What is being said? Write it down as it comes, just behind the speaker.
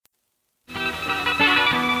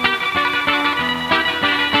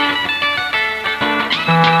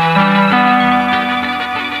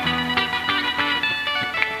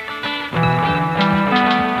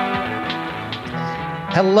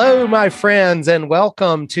Hello, my friends, and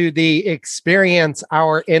welcome to the Experience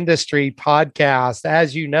Our Industry podcast.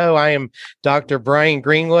 As you know, I am Dr. Brian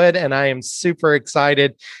Greenwood, and I am super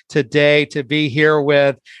excited today to be here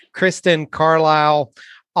with Kristen Carlisle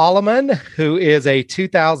Alleman, who is a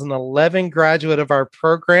 2011 graduate of our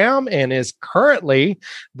program and is currently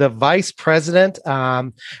the vice president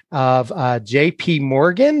of JP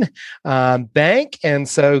Morgan Bank. And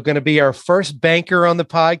so going to be our first banker on the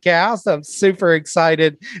podcast. I'm super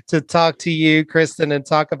excited to talk to you, Kristen, and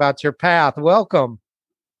talk about your path. Welcome.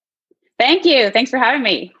 Thank you. Thanks for having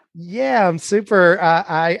me. Yeah, I'm super.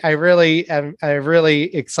 I really am. I'm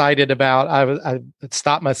really excited about. I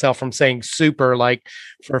stopped myself from saying super like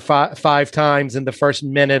for five times in the first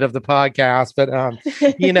minute of the podcast. But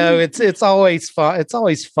it's always fun. It's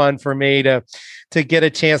always fun for me to get a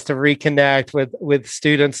chance to reconnect with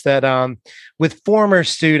students that with former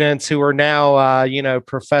students who are now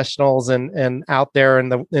professionals and out there in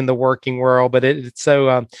the working world. But it's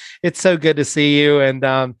so good to see you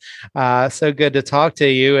and so good to talk to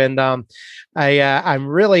you. And I'm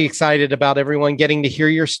really excited about everyone getting to hear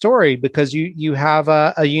your story because you have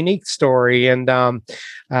a unique story, and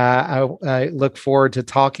I look forward to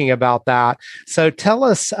talking about that. So tell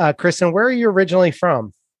us, Kristen, where are you originally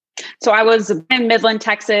from? So I was in Midland,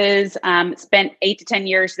 Texas, spent 8 to 10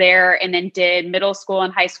 years there, and then did middle school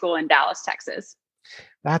and high school in Dallas, Texas.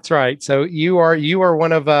 That's right. So you are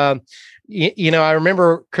one of I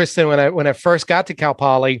remember, Kristen, when I first got to Cal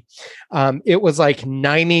Poly, it was like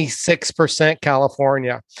 96%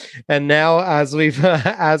 California, and now as we've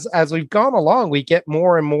as we've gone along, we get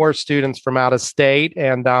more and more students from out of state,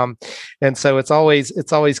 and so it's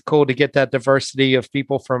always cool to get that diversity of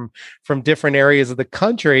people from different areas of the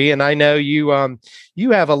country. And I know you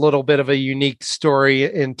have a little bit of a unique story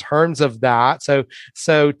in terms of that.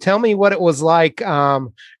 So tell me what it was like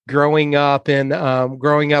growing up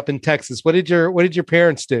in Texas. What did your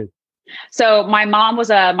parents do? So my mom was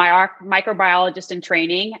a microbiologist in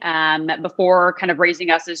training before kind of raising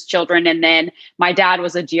us as children. And then my dad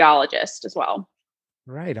was a geologist as well.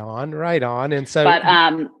 Right on. And so, but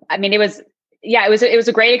it was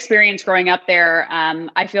a great experience growing up there.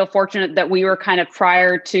 I feel fortunate that we were kind of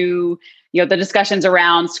prior to, the discussions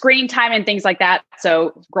around screen time and things like that.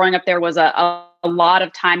 So growing up there was a lot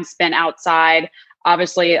of time spent outside.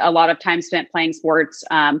 Obviously, a lot of time spent playing sports.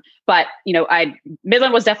 But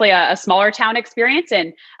Midland was definitely a smaller town experience,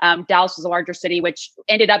 and Dallas was a larger city, which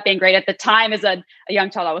ended up being great. At the time, as a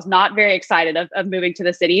young child, I was not very excited of moving to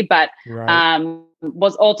the city, but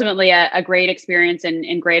was ultimately a great experience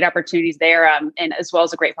and great opportunities there, and as well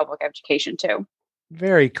as a great public education too.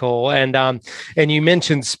 Very cool. And you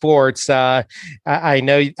mentioned sports. I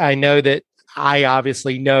know that. I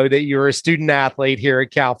obviously know that you're a student athlete here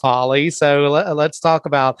at Cal Poly. So let's talk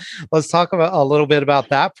about a little bit about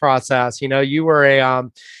that process. You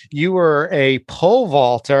were a pole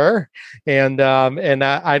vaulter, and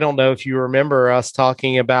I don't know if you remember us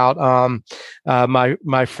talking about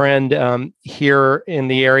my friend here in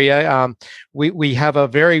the area. We have a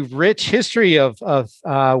very rich history of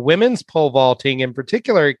women's pole vaulting, in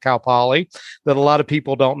particular at Cal Poly, that a lot of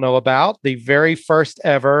people don't know about. The very first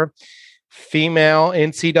ever female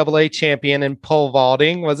NCAA champion in pole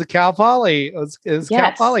vaulting was a Cal Poly. It was yes.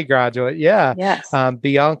 Cal Poly graduate. Yeah. Yes.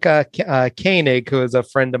 Bianca Koenig, who is a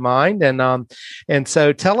friend of mine. And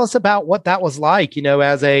so tell us about what that was like,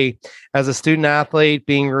 as a student athlete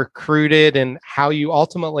being recruited and how you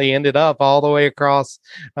ultimately ended up all the way across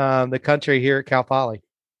the country here at Cal Poly.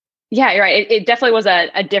 Yeah, you're right. It definitely was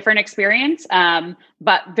a different experience,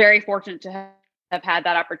 but very fortunate to have had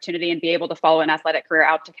that opportunity and be able to follow an athletic career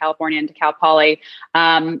out to California and to Cal Poly.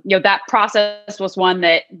 That process was one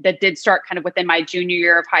that did start kind of within my junior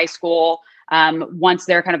year of high school. Once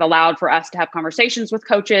they're kind of allowed for us to have conversations with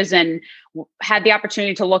coaches, and had the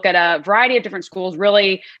opportunity to look at a variety of different schools,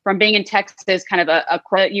 really from being in Texas, kind of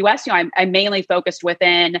across the U.S. I mainly focused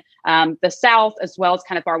within the South as well as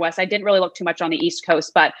kind of far West. I didn't really look too much on the East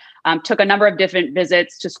Coast, but took a number of different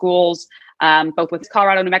visits to schools, both with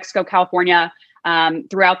Colorado, New Mexico, California,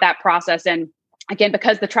 throughout that process. And again,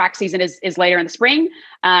 because the track season is later in the spring,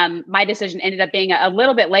 my decision ended up being a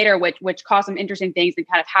little bit later, which caused some interesting things and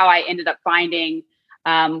kind of how I ended up finding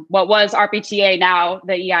what was RPTA, now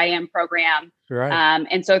the EIM program. Right.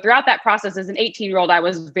 And so throughout that process, as an 18-year-old, I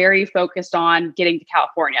was very focused on getting to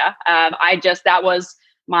California. That was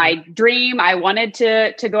my dream. I wanted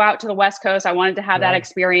to go out to the West Coast. I wanted to have that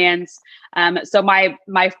experience. So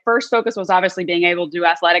my first focus was obviously being able to do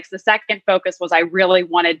athletics. The second focus was I really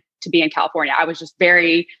wanted to be in California. I was just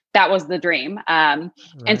that was the dream. And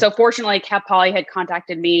so fortunately, Cal Poly had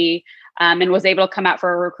contacted me and was able to come out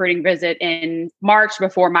for a recruiting visit in March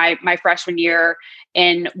before my freshman year,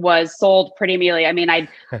 and was sold pretty immediately. I mean,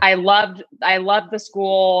 I loved the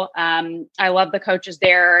school. I loved the coaches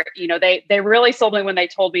there. You know, they really sold me when they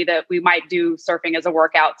told me that we might do surfing as a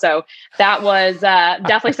workout. So that was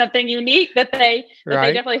definitely something unique that they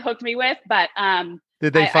definitely hooked me with. But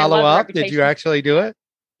did they follow up? Did you actually do it?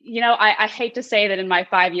 You know, I hate to say that in my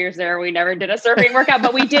 5 years there, we never did a surfing workout,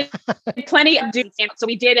 but we did plenty of doing. So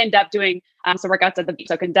we did end up doing some workouts at the beach.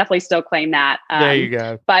 So can definitely still claim that. There you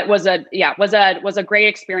go. But was a great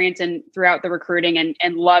experience and throughout the recruiting,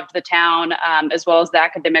 and loved the town, as well as the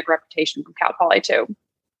academic reputation from Cal Poly too.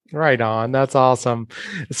 Right on. That's awesome.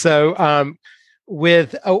 So,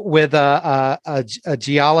 with a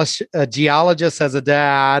geologist as a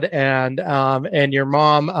dad, and your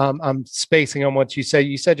mom, I'm spacing on what you said.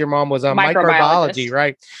 You said your mom was a microbiology,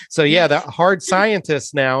 right? So yeah, the hard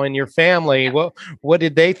scientists now in your family. Yeah. What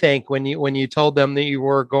did they think when you told them that you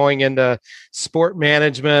were going into sport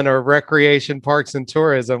management or recreation, parks, and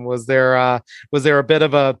tourism? Was there a bit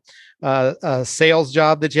of a sales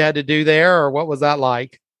job that you had to do there, or what was that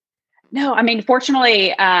like? No, I mean, fortunately,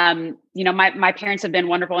 you know, my parents have been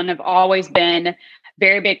wonderful and have always been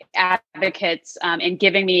very big advocates in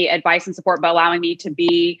giving me advice and support, but allowing me to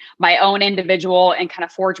be my own individual and kind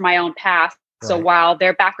of forge my own path. Right. So while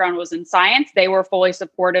their background was in science, they were fully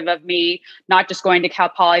supportive of me, not just going to Cal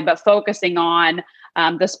Poly, but focusing on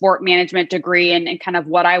the sport management degree and kind of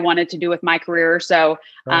what I wanted to do with my career. So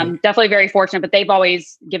definitely very fortunate, but they've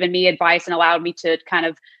always given me advice and allowed me to kind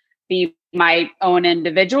of be my own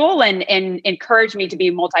individual and encourage me to be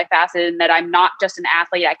multifaceted, and that I'm not just an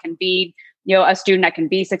athlete. I can be, you know, a student. I can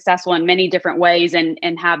be successful in many different ways and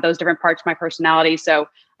have those different parts of my personality. So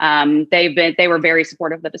they were very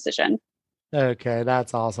supportive of the decision. Okay,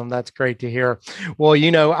 that's awesome. That's great to hear. Well, you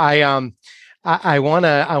know, I want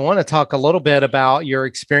to talk a little bit about your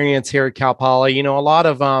experience here at Cal Poly. You know, a lot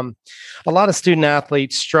of student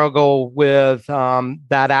athletes struggle with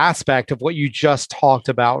that aspect of what you just talked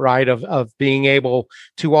about, right? Of being able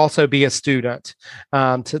to also be a student,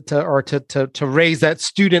 to raise that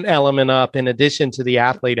student element up in addition to the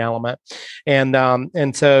athlete element,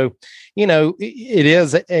 and so, you know, it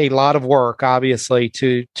is a lot of work, obviously,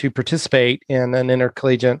 to participate in an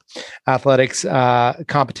intercollegiate athletics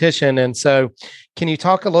competition. And so, can you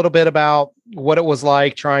talk a little bit about what it was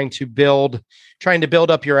like trying to build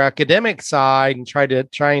up your academic side and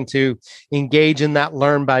trying to engage in that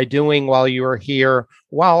learn by doing while you were here,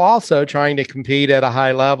 while also trying to compete at a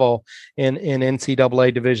high level in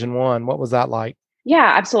NCAA Division I? What was that like?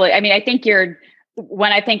 Yeah, absolutely. I mean, I think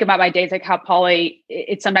when I think about my days at Cal Poly,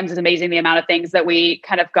 it sometimes is amazing the amount of things that we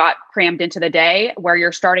kind of got crammed into the day, where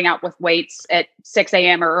you're starting out with weights at 6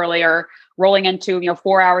 a.m. or earlier, rolling into, you know,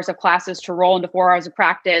 4 hours of classes to roll into 4 hours of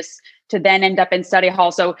practice to then end up in study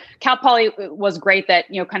hall. So Cal Poly was great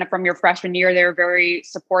that, you know, kind of from your freshman year, they were very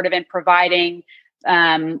supportive in providing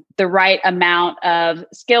the right amount of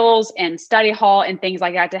skills and study hall and things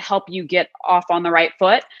like that to help you get off on the right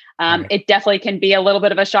foot. It definitely can be a little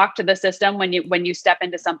bit of a shock to the system when you step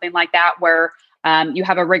into something like that, where you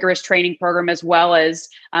have a rigorous training program as well as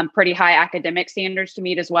pretty high academic standards to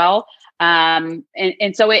meet as well. And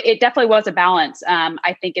so it definitely was a balance.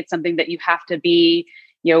 I think it's something that you have to be,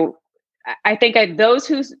 you know, I think those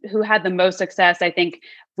who had the most success, I think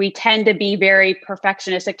we tend to be very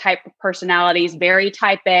perfectionistic type of personalities, very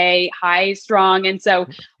type A, high strung. And so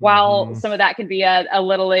while some of that can be a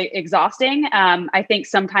little exhausting, I think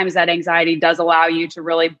sometimes that anxiety does allow you to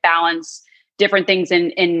really balance different things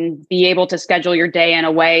and be able to schedule your day in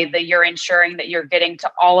a way that you're ensuring that you're getting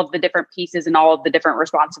to all of the different pieces and all of the different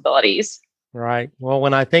responsibilities. Right. Well,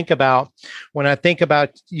 when I think about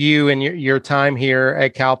you and your time here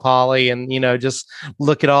at Cal Poly, and, you know, just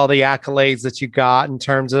look at all the accolades that you got in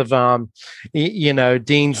terms of, you know,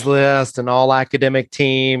 Dean's List and all academic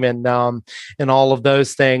team and all of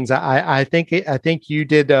those things, I think you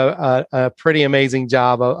did a pretty amazing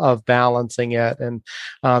job of balancing it. And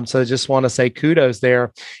so just want to say kudos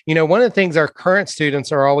there. You know, one of the things our current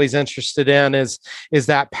students are always interested in is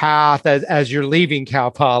that path as you're leaving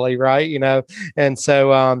Cal Poly, right? You know, and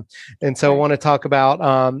so I want to talk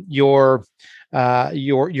about your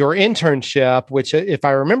internship, which, if I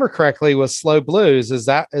remember correctly, was SLO Blues. Is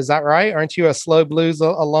that right? Aren't you a SLO Blues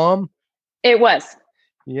alum? It was.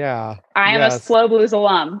 Yeah, I am a SLO Blues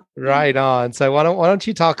alum. Right on. So why don't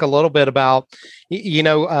you talk a little bit about, you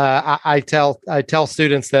know, I tell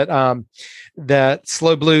students that that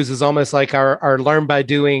SLO Blues is almost like our learn by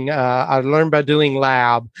doing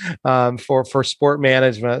lab for sport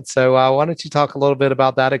management. So why don't you talk a little bit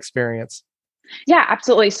about that experience? Yeah,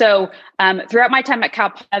 absolutely. So throughout my time at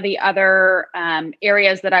Cal, the other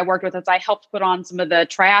areas that I worked with is I helped put on some of the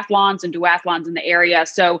triathlons and duathlons in the area.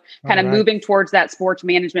 So All kind of right. moving towards that sports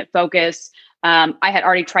management focus. I had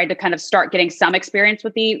already tried to kind of start getting some experience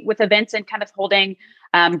with events and kind of holding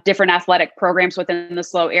different athletic programs within the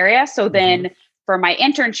SLO area. So Mhm. then for my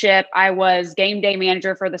internship, I was game day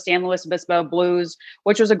manager for the San Luis Obispo Blues,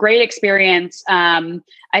 which was a great experience.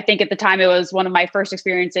 I think at the time it was one of my first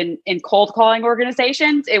experience in cold calling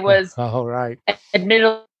organizations. It was All right.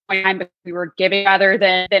 admittedly time we were giving rather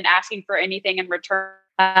than asking for anything in return.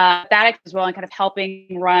 That as well, and kind of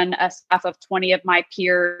helping run a staff of 20 of my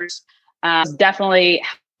peers was definitely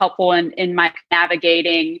helpful in my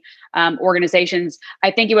navigating organizations.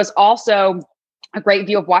 I think it was also a great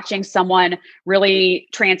view of watching someone really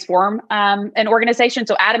transform an organization.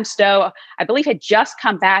 So Adam Stowe, I believe, had just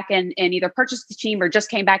come back and either purchased the team or just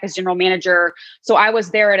came back as general manager. So I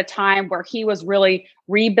was there at a time where he was really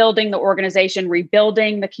rebuilding the organization,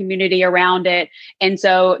 rebuilding the community around it. And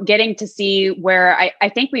so getting to see where I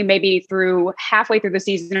think we maybe through halfway through the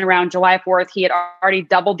season around July 4th, he had already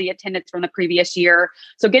doubled the attendance from the previous year.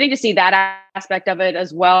 So getting to see that aspect of it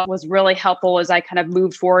as well was really helpful as I kind of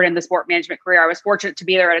moved forward in the sport management career. I was fortunate to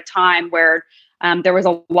be there at a time where there was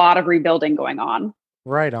a lot of rebuilding going on.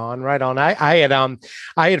 Right on, right on. I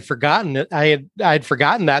had forgotten it. I'd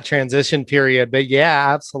forgotten that transition period, but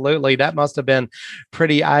yeah, absolutely. That must have been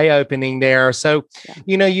pretty eye-opening there. So,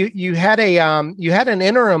 Yeah. you had you had an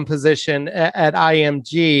interim position at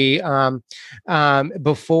IMG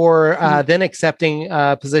before then accepting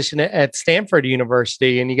a position at Stanford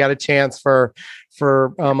University, and you got a chance for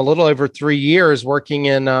a little over 3 years working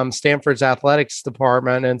in Stanford's athletics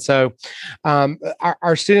department. And so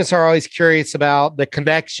our students are always curious about the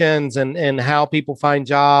connections and how people find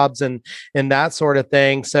jobs and that sort of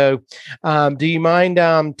thing. So do you mind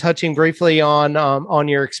touching briefly on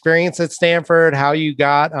your experience at Stanford, how you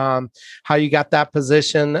got that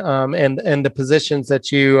position and the positions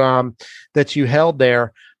that you held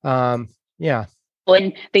there? Yeah.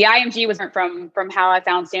 And the IMG was different from how I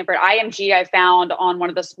found Stanford. IMG I found on one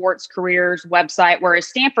of the sports careers website, whereas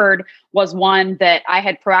Stanford was one that I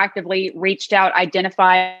had proactively reached out,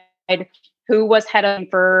 identified who was heading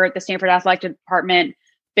for the Stanford Athletic Department,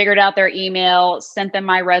 figured out their email, sent them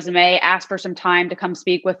my resume, asked for some time to come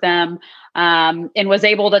speak with them, and was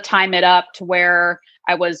able to time it up to where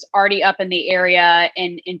I was already up in the area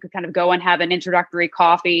and could kind of go and have an introductory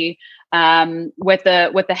coffee with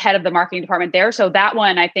the head of the marketing department there. So that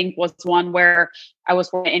one I think was one where I was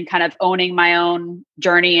in kind of owning my own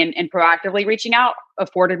journey and proactively reaching out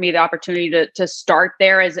afforded me the opportunity to start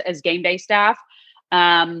there as game day staff.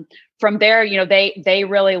 From there, they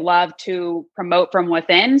really love to promote from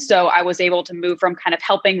within. So I was able to move from kind of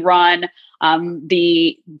helping run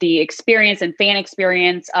the experience and fan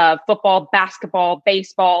experience of football, basketball,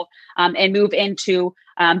 baseball, and move into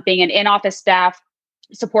being an in-office staff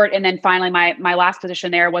support. And then finally, my last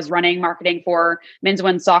position there was running marketing for men's,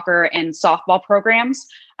 women's soccer and softball programs,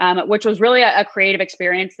 which was really a creative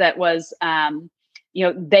experience that was,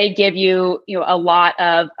 they give you, a lot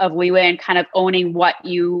of leeway and kind of owning what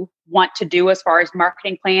you want to do as far as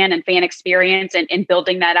marketing plan and fan experience and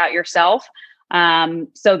building that out yourself.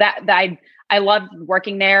 So that I loved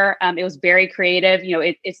working there. It was very creative.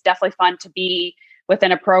 It's definitely fun to be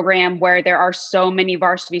within a program where there are so many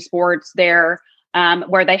varsity sports there,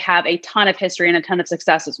 where they have a ton of history and a ton of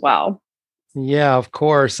success as well. Yeah, of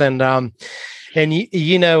course. And I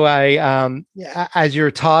as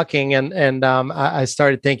you're talking I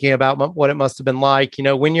started thinking about what it must have been like,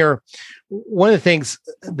 when you're one of the things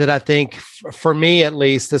that I think for me, at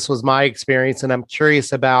least, this was my experience, and I'm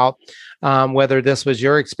curious about whether this was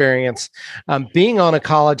your experience, being on a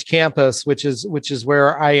college campus, which is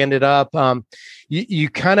where I ended up. You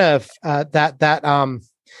kind of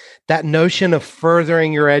that notion of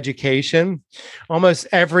furthering your education. Almost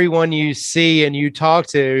everyone you see and you talk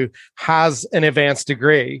to has an advanced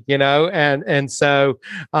degree, and so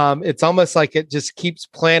it's almost like it just keeps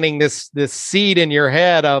planting this seed in your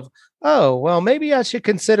head of, oh, well, maybe I should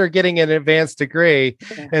consider getting an advanced degree.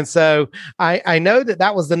 Yeah. And so I know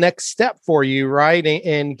that was the next step for you, right?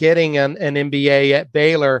 In getting an MBA at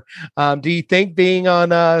Baylor. Do you think being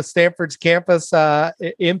on Stanford's campus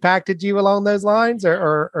impacted you along those lines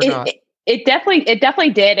or not? It definitely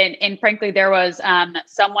did. And frankly, there was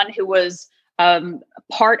someone who was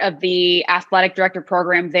part of the athletic director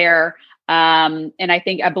program there. And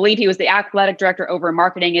I believe he was the athletic director over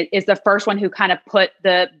marketing, is the first one who kind of put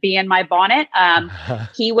the bee in my bonnet.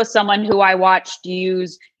 He was someone who I watched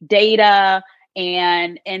use data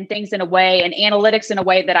and things in a way, and analytics in a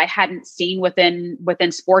way that I hadn't seen within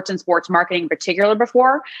sports and sports marketing in particular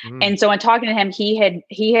before. And so in talking to him, he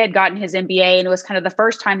had gotten his MBA, and it was kind of the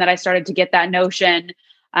first time that I started to get that notion.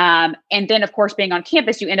 And then, of course, being on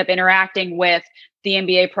campus, you end up interacting with the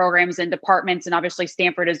MBA programs and departments. And obviously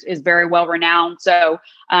Stanford is very well renowned. So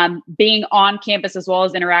being on campus as well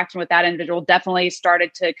as interacting with that individual definitely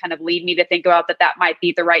started to kind of lead me to think about that might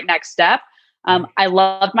be the right next step. I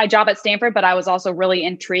loved my job at Stanford, but I was also really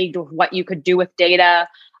intrigued with what you could do with data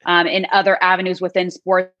in other avenues within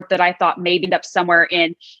sport that I thought maybe end up somewhere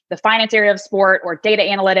in the finance area of sport or data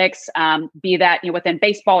analytics, be that within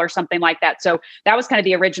baseball or something like that. So that was kind of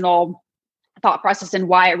the original thought process and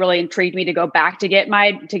why it really intrigued me to go back to get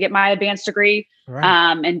my advanced degree. Right.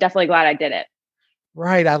 And definitely glad I did it.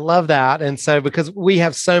 Right. I love that. And so, because we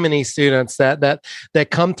have so many students that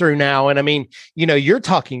come through now, and I mean, you're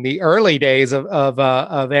talking the early days of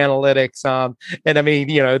analytics. And I mean,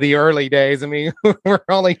 the early days, I mean, we're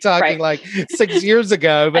only talking like 6 years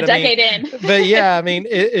ago, but a decade in. But yeah, I mean,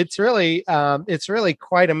 it's really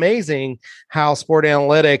quite amazing how sport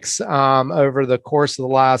analytics over the course of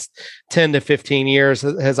the last 10 to 15 years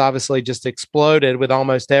has obviously just exploded with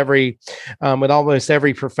almost every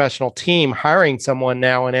professional team hiring someone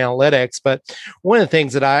now in analytics. But one of the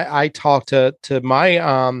things that I talk to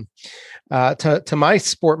my to my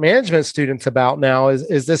sport management students about now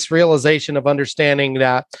is this realization of understanding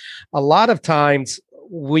that a lot of times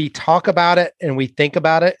we talk about it and we think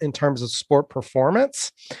about it in terms of sport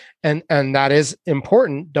performance. And that is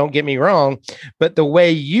important. Don't get me wrong. But the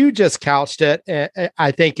way you just couched it,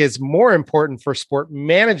 I think is more important for sport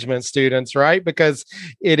management students, right? Because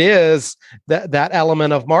it is that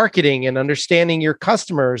element of marketing and understanding your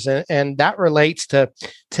customers. And that relates to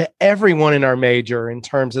everyone in our major in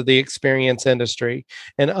terms of the experience industry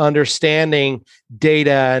and understanding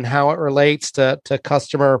data and how it relates to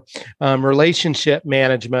customer relationship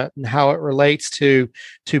management and how it relates to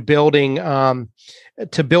building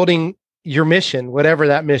your mission, whatever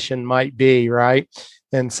that mission might be, right?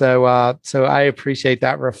 And so I appreciate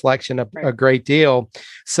that reflection a great deal.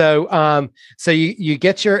 So you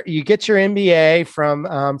get your MBA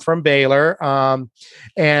from Baylor,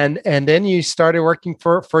 and then you started working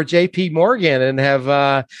for JP Morgan and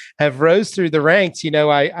have rose through the ranks.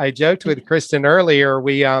 I joked with Kristen earlier.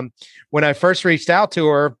 We when I first reached out to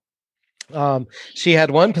her, she had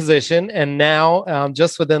one position, and now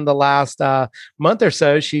just within the last month or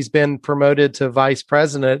so, she's been promoted to vice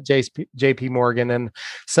president at JP Morgan. And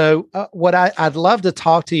so what I'd love to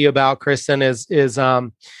talk to you about, Kristen, is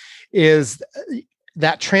that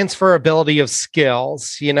transferability of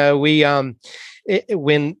skills.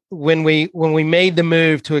 When we made the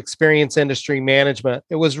move to experience industry management,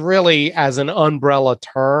 it was really as an umbrella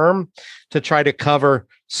term to try to cover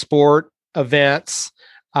sport, events,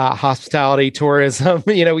 hospitality, tourism.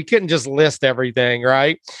 We couldn't just list everything,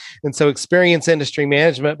 right? And so experience industry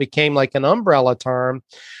management became like an umbrella term.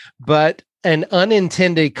 But an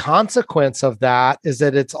unintended consequence of that is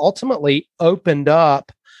that it's ultimately opened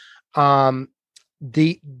up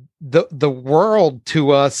the world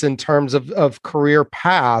to us in terms of career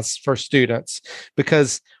paths for students,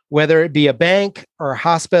 because whether it be a bank or a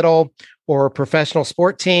hospital or a professional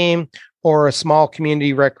sport team or a small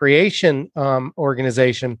community recreation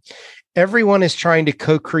organization, everyone is trying to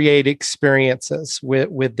co-create experiences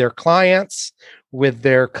with their clients, with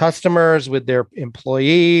their customers, with their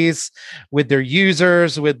employees, with their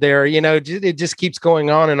users, with their, it just keeps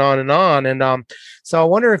going on and on and on. And so I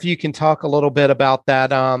wonder if you can talk a little bit about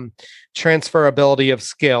that transferability of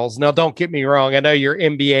skills. Now, don't get me wrong. I know your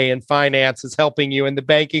MBA in finance is helping you in the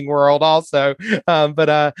banking world also. But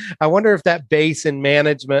I wonder if that base in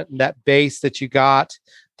management and that base that you got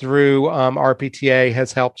through RPTA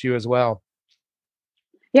has helped you as well.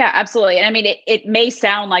 Yeah, absolutely. And I mean, it may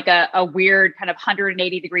sound like a weird kind of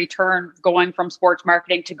 180-degree turn going from sports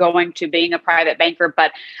marketing to going to being a private banker,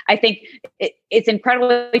 but I think it's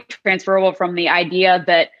incredibly transferable from the idea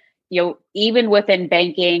that, even within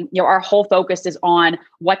banking, our whole focus is on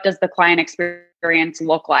what does the client experience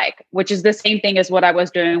look like, which is the same thing as what I was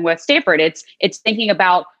doing with Stanford. It's thinking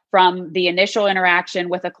about from the initial interaction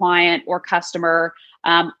with a client or customer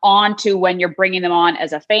on to when you're bringing them on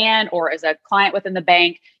as a fan or as a client within the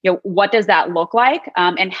bank, what does that look like?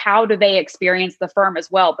 And how do they experience the firm as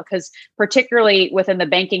well? Because particularly within the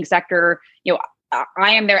banking sector,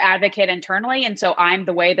 I am their advocate internally. And so I'm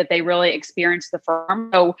the way that they really experience the firm.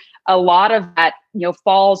 So a lot of that,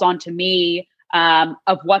 falls onto me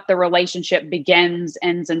of what the relationship begins,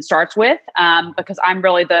 ends, and starts with, because I'm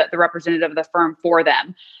really the representative of the firm for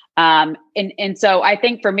them. And so I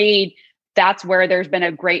think for me, that's where there's been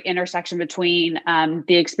a great intersection between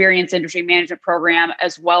the Experience Industry Management program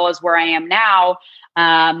as well as where I am now.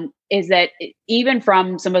 Is that even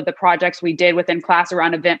from some of the projects we did within class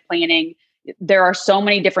around event planning, there are so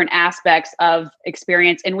many different aspects of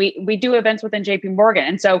experience, and we do events within JP Morgan.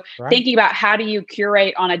 And so thinking about how do you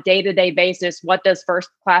curate on a day-to-day basis, what does first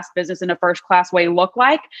class business in a first class way look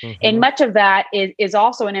like? And much of that is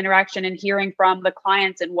also an interaction and hearing from the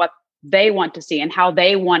clients and what they want to see and how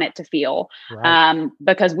they want it to feel.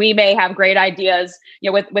 Because we may have great ideas,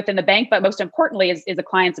 within the bank, but most importantly is a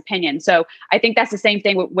client's opinion. So I think that's the same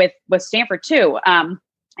thing with Stanford too.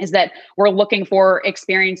 Is that we're looking for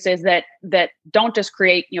experiences that don't just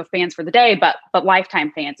create, fans for the day, but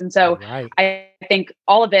lifetime fans. And so I think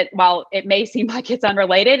all of it, while it may seem like it's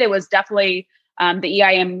unrelated, it was definitely the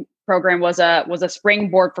EIM program was a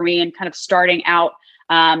springboard for me and kind of starting out.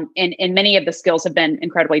 And many of the skills have been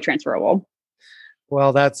incredibly transferable.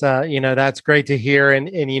 Well, that's great to hear, and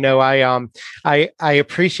I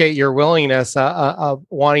appreciate your willingness of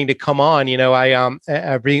wanting to come on.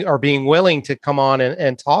 Being willing to come on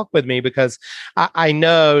and talk with me, because I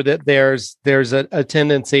know that there's a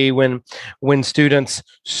tendency when students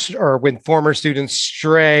or when former students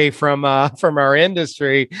stray from our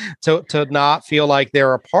industry to not feel like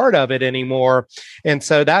they're a part of it anymore, and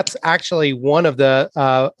so that's actually one of the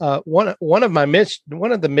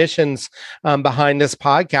missions behind this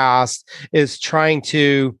podcast is trying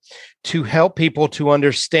to help people to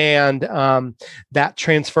understand that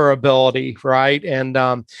transferability, right? And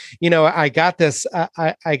I got this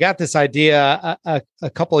idea a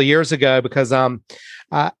couple of years ago because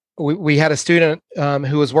we had a student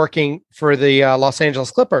who was working for the Los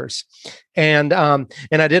Angeles Clippers, and I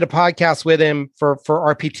did a podcast with him for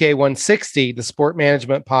RPTA 160, the sport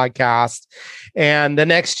management podcast, and the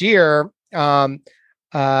next year.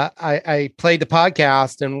 I played the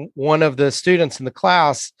podcast, and one of the students in the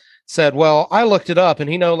class said, well, I looked it up and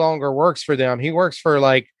he no longer works for them. He works for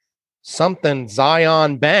like something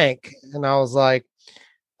Zion Bank. And I was like,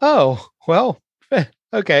 oh, well,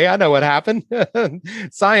 okay, I know what happened.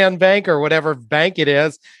 Zion Bank or whatever bank it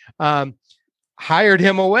is, hired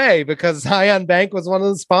him away because Zion Bank was one of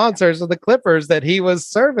the sponsors of the Clippers that he was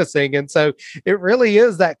servicing. And so it really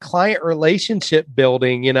is that client relationship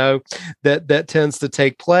building, that tends to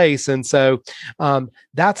take place. And so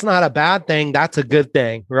that's not a bad thing. That's a good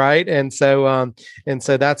thing. Right. And so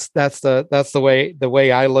that's the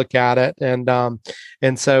way I look at it.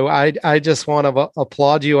 And so I just want to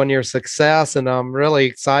applaud you on your success. And I'm really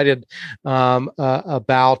excited about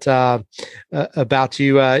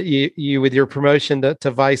you with your promotion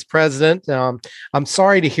to vice president. I'm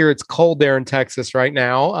sorry to hear it's cold there in Texas right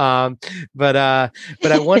now, but I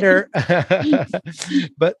wonder. I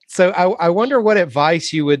wonder what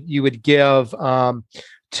advice you would give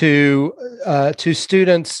to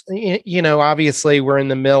students. Obviously we're in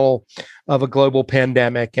the middle of a global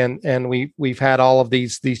pandemic, and we've had all of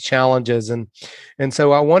these challenges, and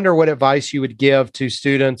so I wonder what advice you would give to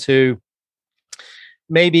students who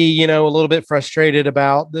maybe, a little bit frustrated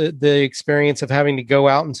about the experience of having to go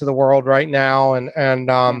out into the world right now and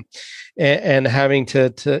having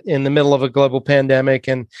to in the middle of a global pandemic.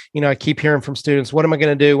 And, I keep hearing from students, what am I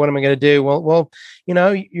going to do? What am I going to do? Well,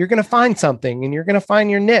 you're going to find something and you're going to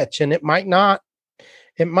find your niche, and it might not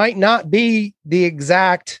be the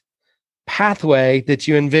exact pathway that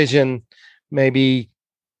you envision maybe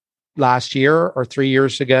last year or 3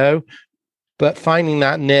 years ago. But finding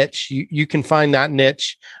that niche, you can find that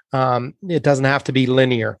niche. It doesn't have to be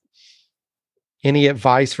linear. Any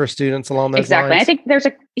advice for students along those lines? I think there's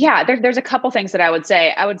a couple things that I would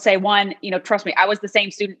say. I would say one, trust me, I was the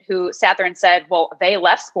same student who sat there and said, well, they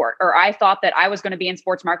left sport, or I thought that I was going to be in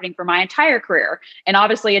sports marketing for my entire career. And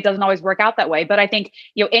obviously it doesn't always work out that way. But I think,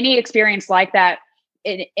 any experience like that,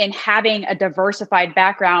 in having a diversified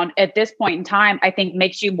background at this point in time, I think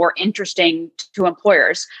makes you more interesting to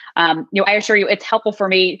employers. I assure you, it's helpful for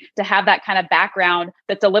me to have that kind of background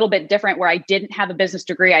that's a little bit different, where I didn't have a business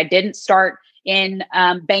degree. I didn't start in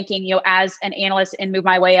banking, as an analyst and move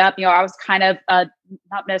my way up. I was kind of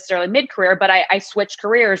not necessarily mid-career, but I switched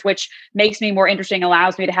careers, which makes me more interesting,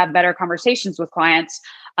 allows me to have better conversations with clients.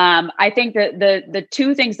 I think that the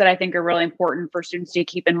two things that I think are really important for students to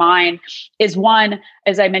keep in mind is, one,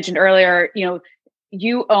 as I mentioned earlier,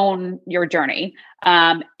 you own your journey.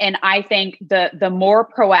 And I think the more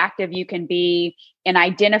proactive you can be in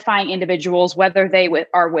identifying individuals, whether they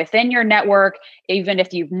are within your network, even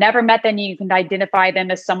if you've never met them, you can identify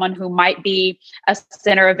them as someone who might be a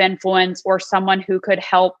center of influence or someone who could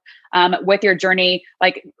help with your journey.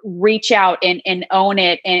 Like, reach out and own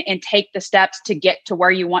it and take the steps to get to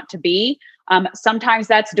where you want to be. Sometimes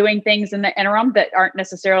that's doing things in the interim that aren't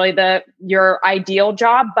necessarily your ideal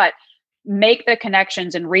job, but make the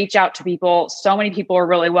connections and reach out to people. So many people are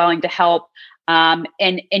really willing to help. And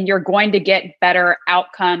you're going to get better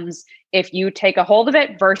outcomes if you take a hold of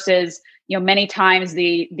it versus, many times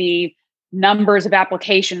the numbers of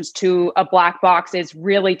applications to a black box is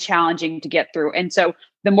really challenging to get through. And so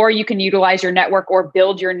the more you can utilize your network or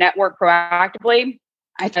build your network proactively,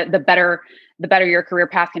 I think the better your career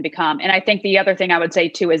path can become. And I think the other thing I would say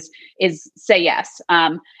too is say yes.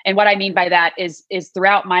 And what I mean by that is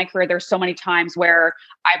throughout my career, there's so many times where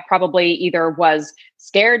I probably either was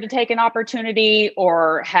scared to take an opportunity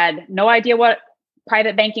or had no idea what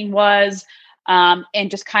private banking was. And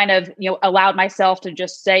just kind of, allowed myself to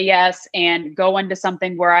just say yes and go into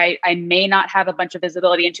something where I may not have a bunch of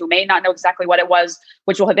visibility into, may not know exactly what it was,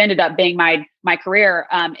 which will have ended up being my career,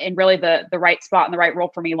 and really the right spot and the right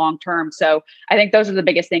role for me long term. So I think those are the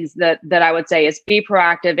biggest things that I would say is be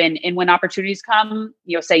proactive and when opportunities come,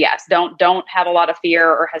 say yes. Don't have a lot of fear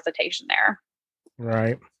or hesitation there.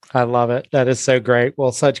 Right. I love it. That is so great.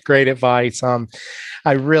 Well, such great advice.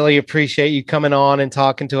 I really appreciate you coming on and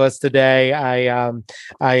talking to us today. I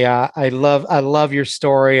love your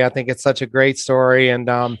story. I think it's such a great story,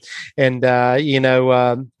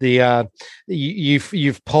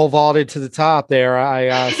 you've pole vaulted to the top there. I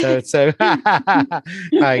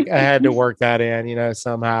had to work that in,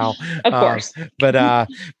 somehow. Of course.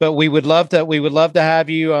 But we would love to have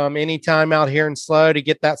you anytime out here in SLO to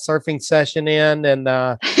get that surfing session in and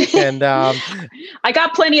I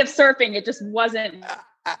got plenty of surfing. It just wasn't.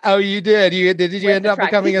 Oh, you did. Did you end up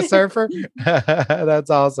becoming a surfer? That's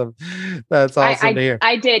awesome. That's awesome to hear.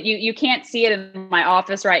 I did. You can't see it in my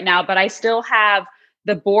office right now, but I still have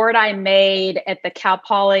the board I made at the Cal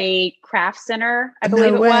Poly Craft Center, I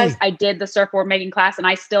believe it was. I did the surfboard making class and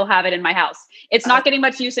I still have it in my house. It's not getting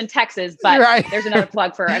much use in Texas, but there's another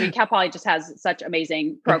plug Cal Poly just has such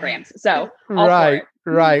amazing programs. So all for it.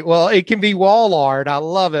 Right. Well, it can be wall art. I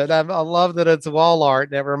love it. I love that it's wall art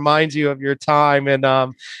and it reminds you of your time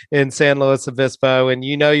in San Luis Obispo. And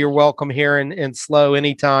you're welcome here in SLO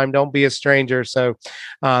anytime. Don't be a stranger. So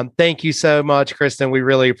thank you so much, Kristen. We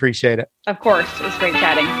really appreciate it. Of course. It was great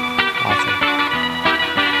chatting. Awesome.